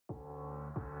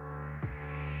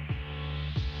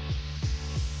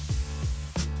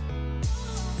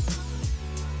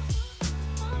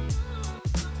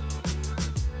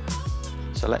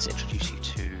So let's introduce you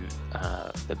to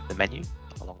the menu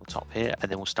along the top here,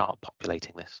 and then we'll start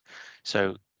populating this.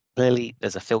 So clearly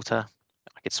there's a filter.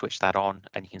 I could switch that on,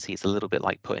 and you can see it's a little bit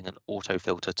like putting an auto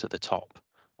filter to the top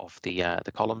of the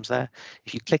columns there.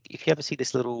 If you ever see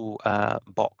this little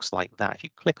box like that, if you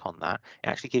click on that, it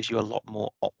actually gives you a lot more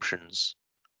options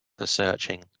for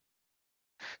searching.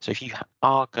 So if you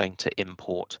are going to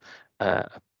import a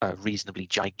reasonably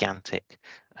gigantic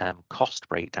cost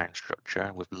breakdown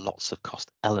structure with lots of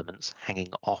cost elements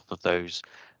hanging off of those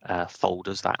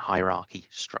folders, that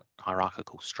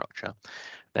hierarchical structure,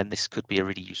 then this could be a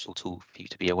really useful tool for you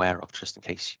to be aware of, just in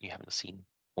case you haven't seen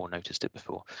or noticed it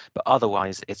before. But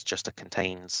otherwise, it's just a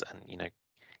contains and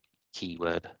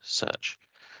keyword search.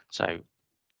 So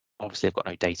obviously I've got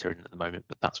no data in at the moment,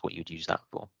 but that's what you'd use that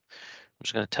for. I'm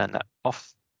just going to turn that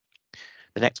off.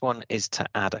 The next one is to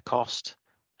add a cost.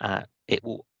 It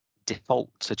will default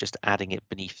to just adding it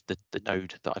beneath the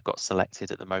node that I've got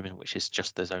selected at the moment, which is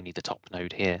just there's only the top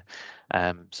node here.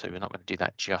 So we're not going to do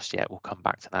that just yet. We'll come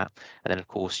back to that. And then of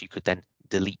course you could then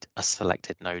delete a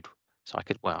selected node. So I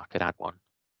could add one.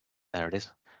 There it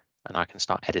is. And I can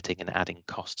start editing and adding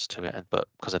costs to it. But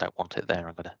because I don't want it there,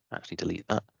 I'm going to actually delete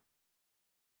that.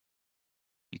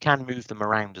 You can move them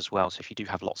around as well. So if you do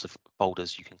have lots of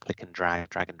folders, you can click and drag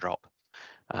and drop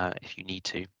if you need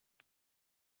to.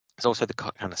 There's also the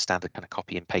kind of standard kind of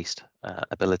copy and paste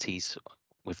abilities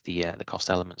with the cost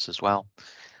elements as well.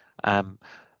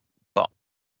 But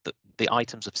the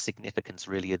items of significance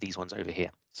really are these ones over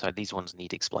here. So these ones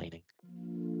need explaining.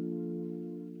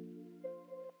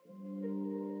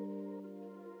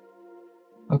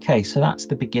 Okay, so that's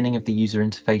the beginning of the user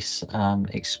interface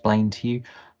explained to you.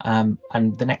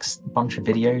 And the next bunch of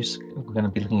videos, we're going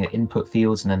to be looking at input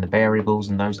fields and then the variables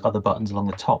and those other buttons along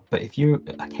the top. But if you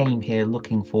came here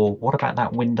looking for what about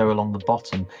that window along the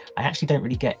bottom, I actually don't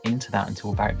really get into that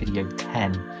until about video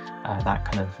 10, that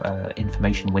kind of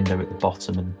information window at the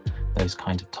bottom and those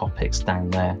kinds of topics down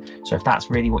there. So if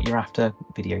that's really what you're after,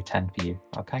 video 10 for you,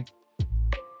 okay?